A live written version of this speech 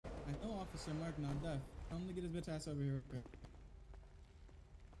Officer Mark, not Death. Tell him to get his bitch ass over here. Okay.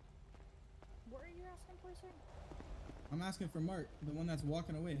 What are you asking for, sir? I'm asking for Mark, the one that's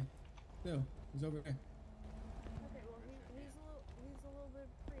walking away. Still, he's over there. Okay, well he's a little bit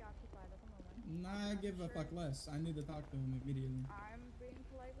preoccupied at the moment. Nah, I give a fuck less. I need to talk to him immediately. I'm being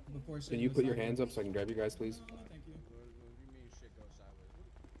polite with you. Before shit Can you goes put your sideways. hands up so I can grab you guys, please? No, thank you. What do you mean shit goes sideways?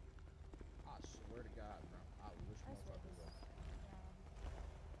 I swear to God, bro. I wish motherfucker would.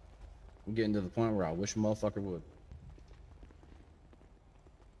 I'm getting to the point where I wish a motherfucker would.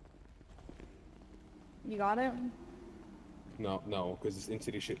 You got it? No, because it's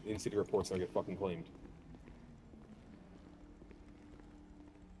in-city reports, I get fucking claimed.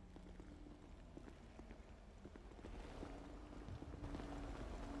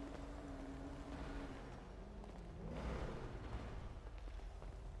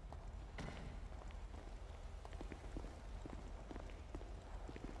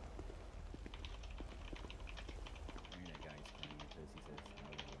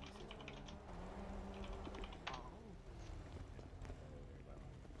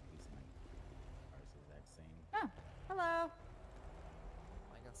 Oh, hello.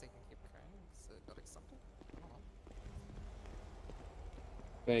 I guess they can keep crying, so it got accepted.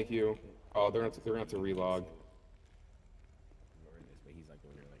 Thank you. Oh, they're gonna have to relog. But he's like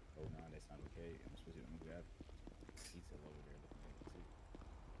over there, like, oh no, that's not okay. I'm supposed to move that. He's still over there looking at it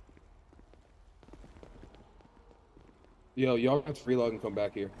too. Yo, y'all have to relog and come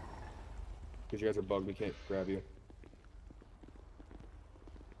back here. Because you guys are bugged, we can't grab you.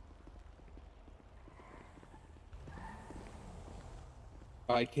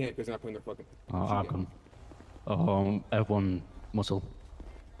 I can't because they're not putting their fucking... I can. F1 muscle.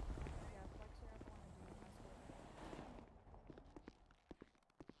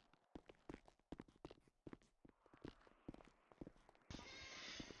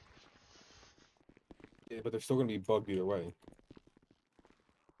 Yeah, but they're still gonna be bugged either way.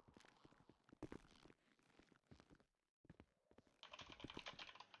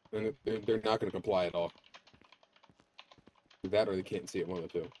 And they're not gonna comply at all. That or they can't see it, one of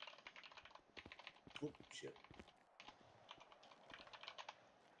the two. Oh, shit.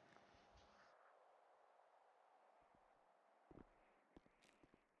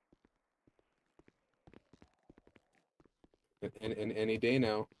 And any day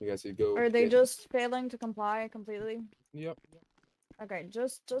now, you guys should go. Are they just failing to comply completely? Yep. Okay,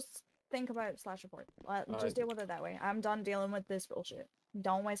 just think about it / report. Just deal with it that way. I'm done dealing with this bullshit.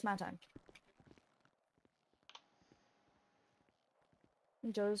 Don't waste my time.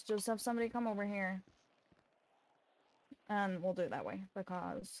 Just have somebody come over here. And we'll do it that way,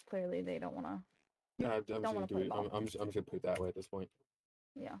 because clearly they don't wanna I'm don't wanna play ball. I'm just gonna put it that way at this point.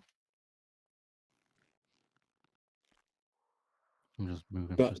 Yeah. I'm just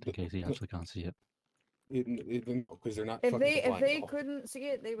moving just in case he actually can't see it. Because they're not. If they couldn't see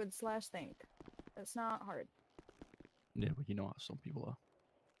it, they would / think. It's not hard. Yeah, but you know how some people are.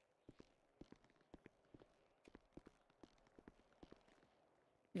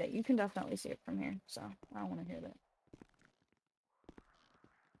 Yeah, you can definitely see it from here, so I don't want to hear that.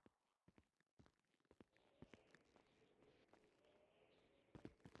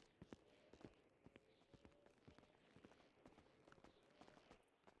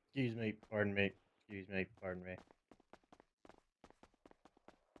 Excuse me, pardon me. Excuse me, pardon me.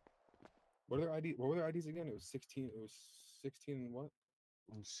 What were their IDs again? It was 16. It was 16 and what?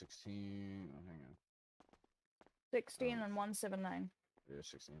 16. Oh, hang on. 16 and 179. Yeah,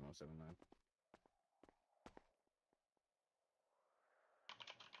 16 and 179.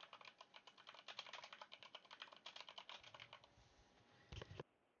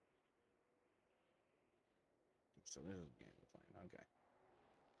 So this is the game we're playing. Okay.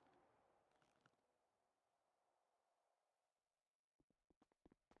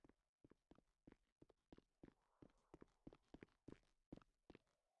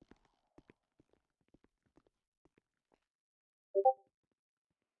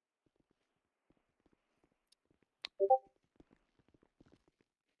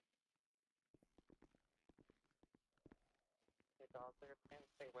 They're trying to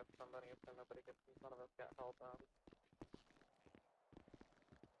stay with somebody so nobody gets none of us get held up.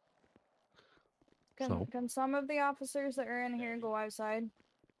 Can some of the officers that are in here go outside?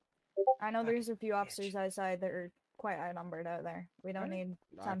 I know there's a few officers outside that are quite outnumbered out there. We don't need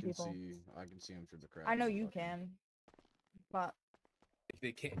 10 people. I can see them through the crowd. I know you can, but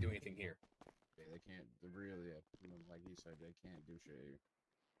they can't do anything here. Yeah, they can't. They really, like you said, they can't do shit here.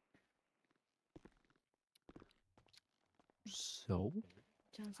 So,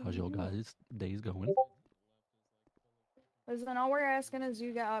 how's your guys' days going? Listen, all we're asking is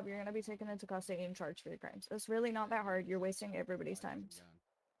you get up. You're gonna be taken into custody and charged for your crimes. It's really not that hard. You're wasting everybody's time.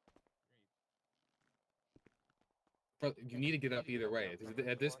 But you need to get up either way.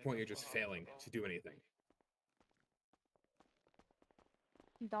 At this point, you're just failing to do anything.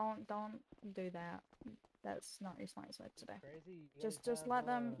 Don't do that. That's not your smartest move today. Just let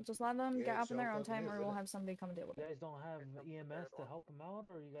them get up in their own time, or we'll have somebody come deal with You it. guys don't have EMS to help them out,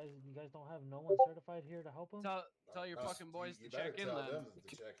 or you guys don't have no one certified here to help them? Tell your fucking boys to check in then.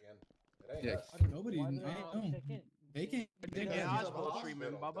 To check in. It ain't Yeah. us. Nobody. I don't know. They can't. They get hospital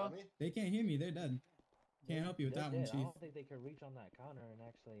treatment, Bubba. dummy. They can't hear me. They're dead. Can't help you with They're that one, dead. I Chief. don't think they could reach on that counter and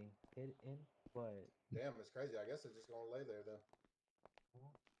actually hit in, but Damn, it's crazy. I guess they're just gonna lay there then.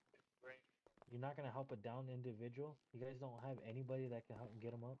 you're not gonna help a down individual. You guys don't have anybody that can help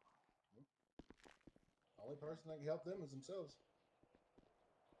get them up. Only person that can help them is themselves.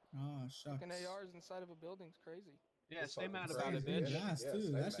 Oh, shucks. Fucking ARs inside of a building's crazy. Yeah, It's stay fucking mad about it, crazy. bitch. Yeah. Gas Yeah, too.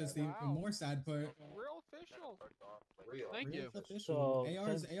 stay That's just the mad. even more sad part. Real official. Real. Thank Real you. official.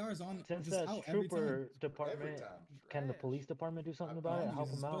 So, AR's on Since just that's out every time. trooper Every department, time. can the police department do something about it? Because Help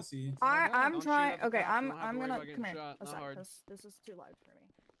it's them out? pussy. I'm Don't shoot trying. at the Okay, cops, I'm you don't have to worry gonna about getting come here. shot, A not sec, hard. 'cause this is too loud for me.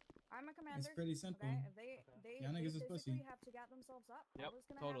 I'm a commander. It's pretty simple. Okay, if they Y'all niggas is physically pussy. have to get themselves up. Yep, All that's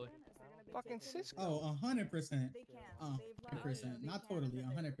gonna totally. happen is they're gonna be Fucking taken- Cisco. Oh, 100%. They can. They've let 100%. they Not can totally. and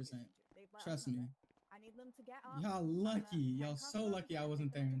they're 100%. refusing to. They've let Trust us know me. that. I need them to get up. Y'all I'm gonna lucky. Y'all handcuff so them, lucky I take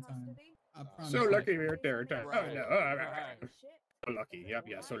wasn't them there in into time. custody. I promise. So you. lucky we were there in time. Right. Oh no. Right. Shit. So lucky. Yep.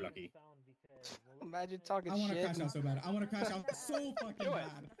 Yeah. So lucky. Imagine talking I want to shit. crash out so bad. I want to crash out so fucking Do it.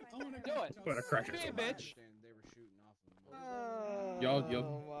 bad. I want to Do it. Wanna crash Be out a so bad. bitch. They were shooting off of them. Y'all-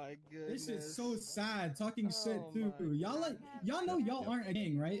 Oh my goodness. This shit's so sad. Talking shit Oh too. my Y'all know y'all aren't a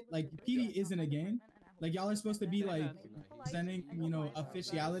gang, right? Like PD isn't a gang. Like y'all are supposed to be like presenting,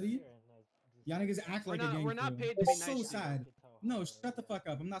 officiality. Y'all niggas act like a gang. We're not crew. paid to It's be so nice to you. sad. No, shut the fuck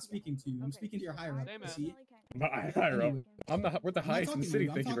up. I'm not speaking to you. I'm speaking to your higher up. Hey, man. See? Higher up. Anyway. We're the I'm not highest in talking the to city. you.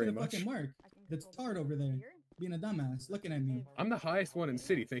 I'm Thank you talking very to much. fucking Mark, the tard over there, being a dumbass, looking at me. I'm the highest one in the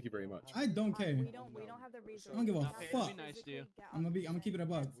city. Thank you very much. I don't care. We don't have the resources. I don't give a to have fuck. them Be nice to you. physically get I'm up gonna keep it a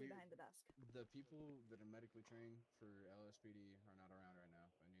and buck. sit behind the desk. The people that are medically trained for LSPD are not around right now,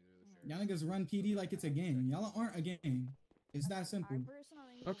 and neither are the sheriff. Y'all niggas run PD like it's a game. Y'all aren't a game. It's that simple. I personally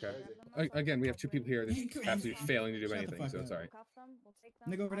Okay. grab them myself, Again, we have cuff two people them, here that's Ain't absolutely crazy. failing to do Shut the anything. fuck So up. sorry. cuff them, we'll take them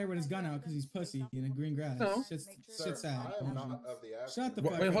Nigga over there with his gun out because he's pussy in the green grass. No. Shit's Sir, sad. I am not of the Shut the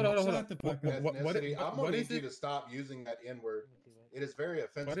Wait, fuck wait, up. hold on, hold on. Shut the fuck What- up. what- ethnicity. I'm what gonna is need you it? to stop using that N word. It is very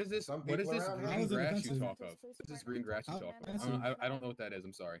offensive. What is this? Some What is people this around green here. How is it grass you offensive? talk of? This is green grass you How talk of. offensive? I don't know what that is.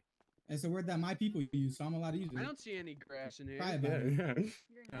 I'm sorry. It's a word that my people use, so I'm allowed to use I it. don't see any grass in here. Cry about Yeah, it. yeah.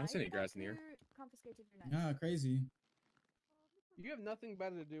 Your I don't see any knife, grass in here. confiscated your knife. Nah, crazy. You have nothing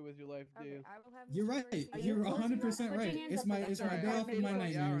better to do with your life, do Okay, you? I will have You're Mr. right. Gracie- Are you You're close enough? 100% Put your right. hands It's up my like it's that. my Sorry, day I off made of my it for the hour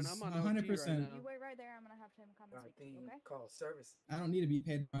and nightmares. I'm on OT 100%. right You wait right there. I'm gonna have him compensate you. Okay. Call service. I don't need to be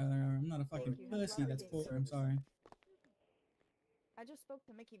paid by the hour. I'm not a fucking Thank you. pussy. That's poor. I'm sorry. I just spoke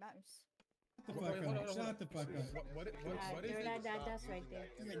to Mickey Mouse. Shut the Wait, fuck hold on, up. hold on. Shut the fuck up. What is There, this? that's right there.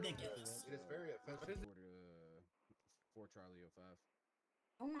 Ridiculous. It is very offensive. For Charlie 05.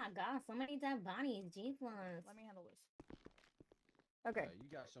 Oh my god, somebody that Bonnie's G plus. Let me handle this. Okay. You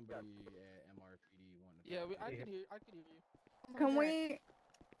got somebody at MRPD wanting to. Yeah, talk to you. I could hear you. Can we?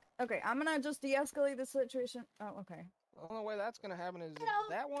 Okay, I'm gonna just de-escalate the situation. Oh, okay. The only way that's gonna happen is Hello,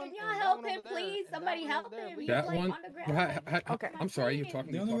 that one. can and y'all that help one him, over there, please? and that Somebody one help over there him. leave. He's That like one? on the ground. Okay. I'm sorry. You're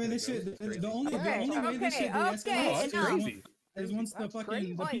talking. The you're only way talking this to shit, ghosts? the Crazy. only Okay, way this shit okay, de-escalates Oh, that's enough. crazy. is once the That's fucking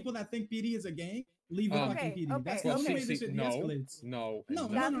crazy. the people that think PD is a gang leave the Um, fucking PD. Okay, That's okay, the only okay. way this shit no, de-escalates. no, No, and no,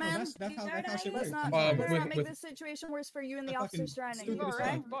 no. no, Deathman, that's how shit let's works. not, I'm let's sorry. not make with- this situation worse for you and the Fucking officers surrounding you. stupid as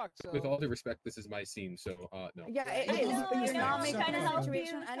Okay? fuck. With all due respect, this is my scene, so no. Yeah, it I is. know, But I you're know, not I'm making trying to the help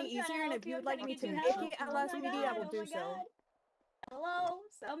situation you. any I'm trying to easier. And help if you. you I'm would like trying me to to get make you help. it at Oh last my PD, I God, will oh do my so. God. Hello,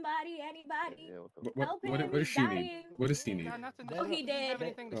 somebody, anybody. What him, does he's she need? dying. What does he need? Got nothing to Oh, say. he You have did.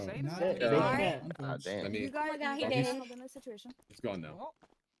 anything to Oh, say to Not that? today. Alright. Unfortunately. Let me. You guys, Oh my God, he you did. guys handled in this situation. It's gone now. Well,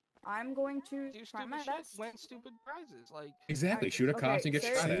 I'm going to do try my stupid shit, best. win stupid prizes. Like Exactly. Alright, Shoot a okay, cops and get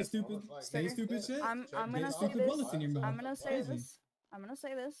sir. shot Say at. stupid, say Sir, stupid shit. I'm gonna Get say stupid bullets this. in your mouth. I'm gonna say Crazy. this. I'm gonna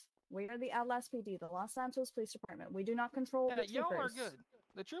say this. We are the Atlas PD, the Los Santos Police Department. We do not control yeah, the y'all are troopers. good.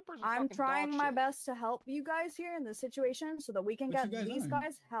 The troopers are I'm fucking trying dog my shit. best to help you guys here in this situation so that we can But you get guys these aren't.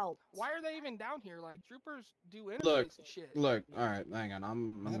 guys help. Why are they even down here? Like troopers do interface Look, and shit. look. All right, hang on.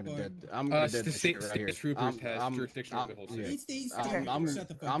 I'm That gonna part. dead. I'm gonna dead The this shit right state here. troopers has jurisdiction over the whole yeah. city. Shut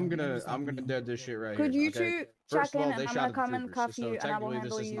the fuck up. I'm Let me gonna stop you. dead this shit right Could here. you Okay. two First check of in all, and they I'm shot gonna at the come and troopers, cuff so you and I will technically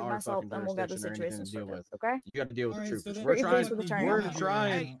handle this isn't you our myself fucking and we'll get the jurisdiction or anything situation to deal sorted, with. okay? You got to deal with the Alright, so troopers. then We're Pretty trying. close with the turn We're around.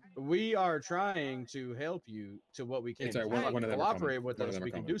 trying. We are trying to help you to what we can. It's all If right, you one of them are cooperate coming. with One of us, them are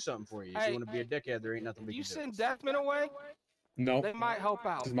we can coming. do something for you. If Hey, you want to be a dickhead, there ain't nothing we you can do. send Deathman away, No, they might help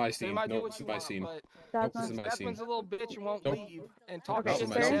out. this is my They scene. might do Nope, what this you is my want, scene. but Nope, this Deathman. is my scene. Deathman's a little bitch and won't Nope. leave and talk Okay, shit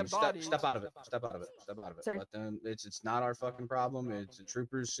Nope, to sir. dead Step, bodies. step out of it. Step out of it. Step out of it. Sir. Let them. It's not our fucking problem. It's the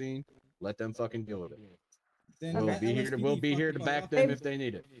troopers' scene. Let them fucking deal with it. Then We'll let be here to LSPD fuck back off them then. if they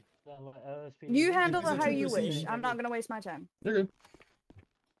need it. You handle it's a it how you trooper wish. scene. I'm not gonna waste my time. You're good.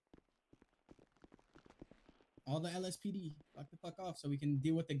 All the LSPD fuck the fuck off so we can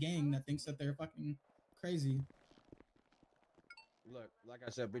deal with the gang that thinks that they're fucking crazy. Look, like I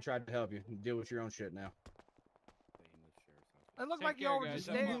said, we tried to help you. Deal with your own shit now. It looked Take like y'all were care, just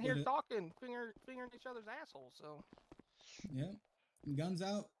guys. I'm standing good here with it. talking, fingering each other's assholes. So Yeah. Guns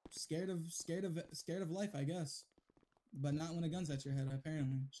out, scared of life, I guess. But not when a gun's at your head,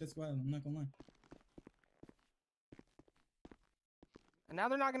 apparently. Shit's wild, I'm not gonna lie. and now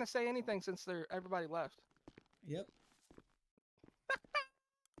they're not gonna say anything since everybody left. Yep.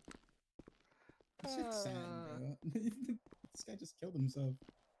 That shit's sad, bro. This guy just killed himself.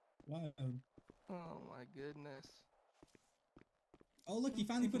 Wow. Oh my goodness. Oh look, he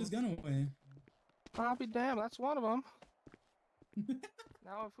finally put his gun away. I'll be damned. That's one of them.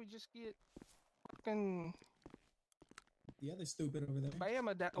 Now if we just get fucking The other stupid over there. Bama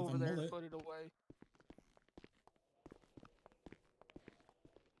With a over there to mullet. put it away.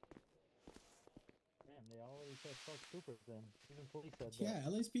 Damn, they already said fuck troopers then. Even police said that. Yeah,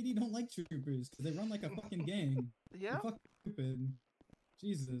 LSPD don't like troopers because they run like a fucking gang. Yeah. They're fucking stupid.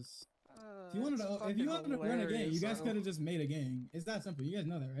 Jesus. If you It's wanted to fucking run a gang, you hilarious, guys though. could have just made a gang. It's that simple. You guys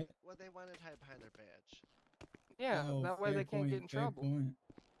know that, right? Well, they wanted to hide behind their badge. Yeah, Oh, that way fair they can't get in fair trouble. point.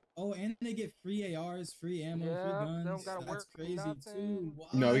 Oh, and they get free ARs, free ammo, Yeah, free they guns. don't gotta That's work crazy too.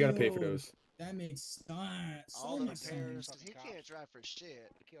 nothing. No, we gotta pay for Wild. those. That makes sense. So All the much repairs, sense. 'cause he can't drive for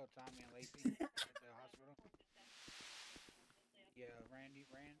shit. They killed Tommy and Lacey at the hospital. Yeah, Randy.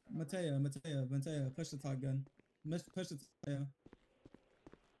 Mateo, push the talk gun. Push the Mateo.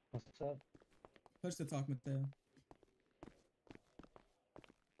 What's up? Push the talk, Mateo.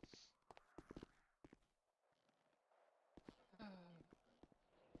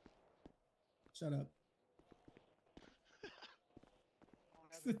 Shut up.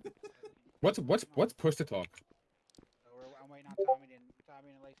 What's push to talk? So I'm waiting on Tommy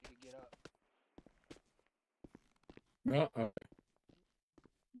and Lacey to get up. No.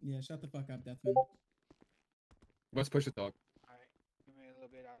 Yeah, shut the fuck up, Deathman. What's push to talk? Alright, give me a little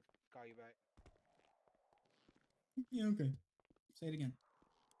bit, I'll call you back. Yeah, okay. Say it again.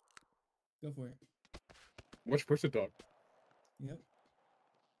 Go for it. What's push to talk? Yep.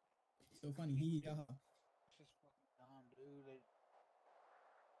 So funny. He. Just fucking dumb, dude.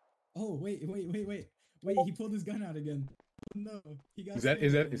 Oh wait. He pulled his gun out again. No, he got. Is that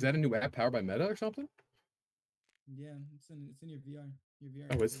scared. a new app powered by Meta or something? Yeah, it's in your VR. Your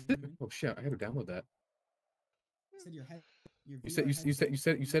VR. Oh, is it? Oh shit! I gotta download that. You said your head. Your You VR said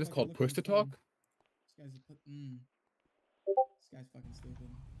headset. it's called push to talk. This guy's fucking stupid.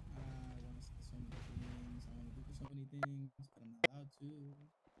 I want to say so many things. I want to do so many things, but I'm not allowed to.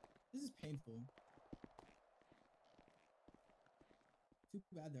 This is painful. Too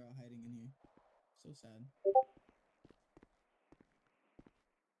bad they're all hiding in here. So sad.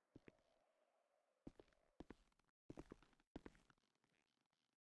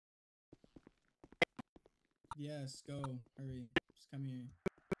 Yes, go. Hurry. Just come here.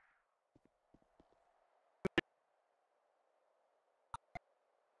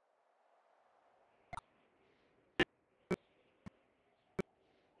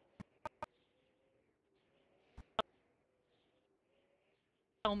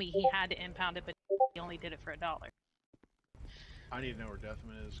 Told me he had to impound it, but he only did it for $1. I need to know where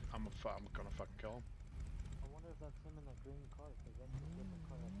Deathman is. I'm gonna fucking kill him. I wonder if that's him in that green car, because that's a different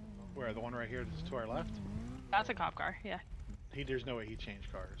car. Where? The one right here that's to our left? That's a cop car, yeah. There's no way he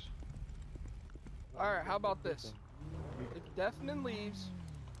changed cars. Alright, how about this? If Deathman leaves,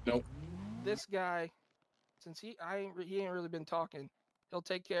 nope. This guy, since he ain't really been talking, he'll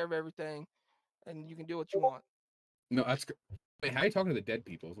take care of everything, and you can do what you want. No, that's. Wait, how are you talking to the dead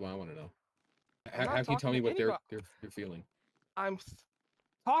people? Is what I want to know. I'm not Have you tell talking me to what they're anybody. feeling? I'm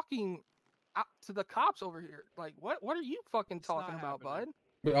talking to the cops over here. Like, what are you fucking talking about, bud?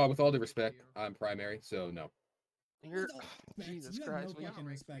 But with all due respect, I'm primary, so no. You're Max, Jesus you have Christ. no fucking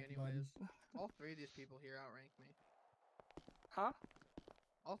respect, bud. All three of these people here outrank me. Huh?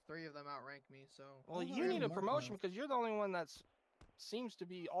 All three of them outrank me, so. Well, you need a promotion because you're the only one that's seems to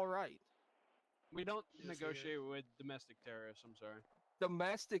be all right. We don't Yes, negotiate with domestic terrorists. I'm sorry.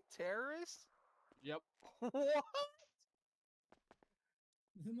 Domestic terrorists? Yep. What?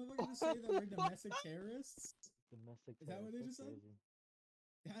 Did the motherfucker just say that we're domestic terrorists? Domestic Is that what they just said?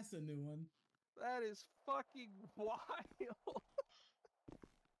 That's a new one. That is fucking wild.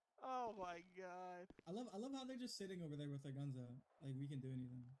 Oh my god. I love how they're just sitting over there with their guns out. Like we can do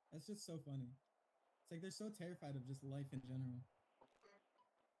anything. That's just so funny. It's like they're so terrified of just life in general.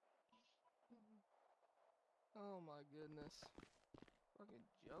 Oh my goodness. Fucking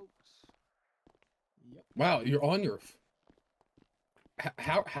jokes. Yep. Wow, you're on your.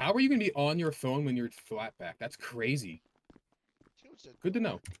 How are you gonna be on your phone when you're flat back? That's crazy. Good to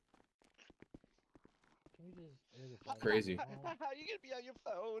know. Can we just Crazy. How you gonna be on your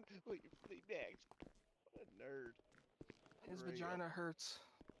phone when you're fleet next? What a nerd. His Unreal. vagina hurts.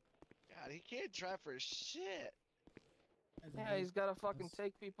 God, he can't drive for shit. Yeah, he's gotta fucking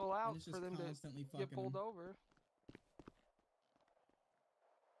take people out it's for just them to constantly get fucking pulled him. over.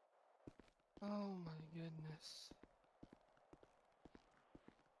 Oh my goodness.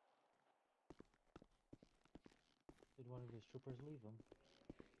 Did one of his troopers leave him?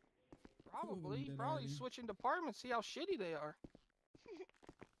 Probably. did Probably already. switching departments, see how shitty they are.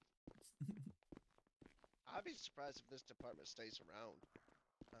 I'd be surprised if this department stays around.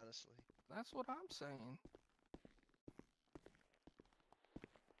 Honestly. That's what I'm saying.